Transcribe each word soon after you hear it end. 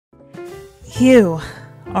You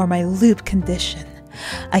are my loop condition.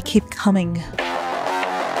 I keep coming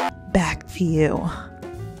back to you.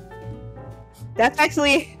 That's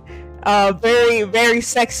actually a very, very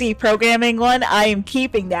sexy programming one. I am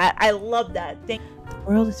keeping that. I love that. The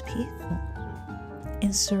world is peaceful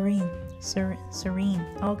and serene. Serene.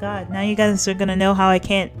 Oh god, now you guys are gonna know how I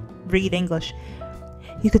can't read English.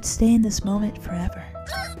 You could stay in this moment forever.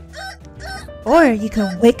 Or you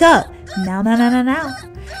can wake up now.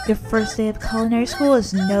 Your first day of culinary school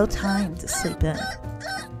is no time to sleep in.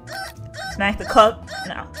 Smack the clock.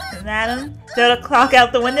 No. Madam, throw the clock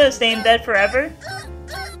out the window and stay in bed forever?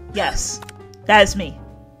 Yes, that is me.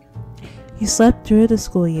 You slept through the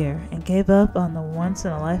school year and gave up on the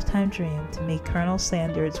once-in-a-lifetime dream to meet Colonel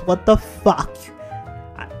Sanders. What the fuck?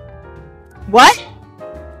 What?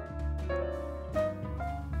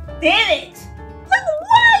 Damn it! Like,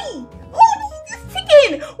 why? Who needs this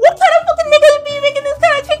chicken? What kind of fucking nigga would be making this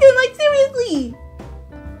kind of chicken? Like, seriously?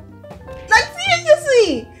 Like,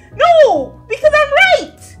 seriously? No! Because I'm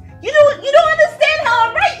right! You don't understand how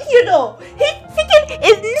I'm right here, though! His chicken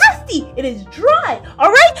is nasty! It is dry,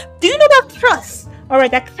 alright? Do you know that crust?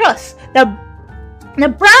 Alright, that crust. The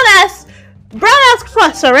brown-ass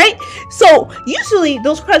crust, alright? So, usually,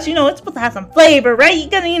 those crusts, you know, it's supposed to have some flavor, right? You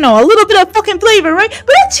got, you know, a little bit of fucking flavor, right? But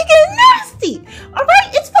that chicken is nasty!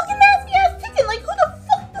 Alright? It's fucking nasty-ass chicken! Like, who the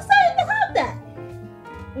fuck decided to have that?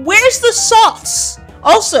 Where's the sauce?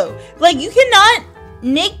 Also, like, you cannot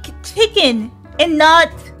make chicken and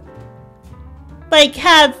not, like,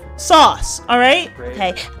 have sauce, alright?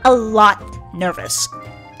 Okay, a lot nervous.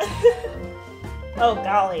 Oh,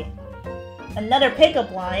 golly. Another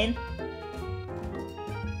pickup line.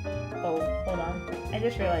 Oh, hold on. I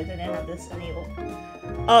just realized I didn't have this enabled.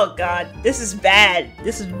 Oh god, this is bad.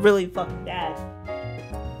 This is really fucking bad.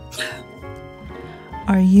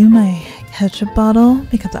 Are you my ketchup bottle?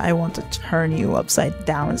 Because I want to turn you upside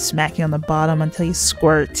down and smack you on the bottom until you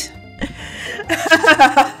squirt.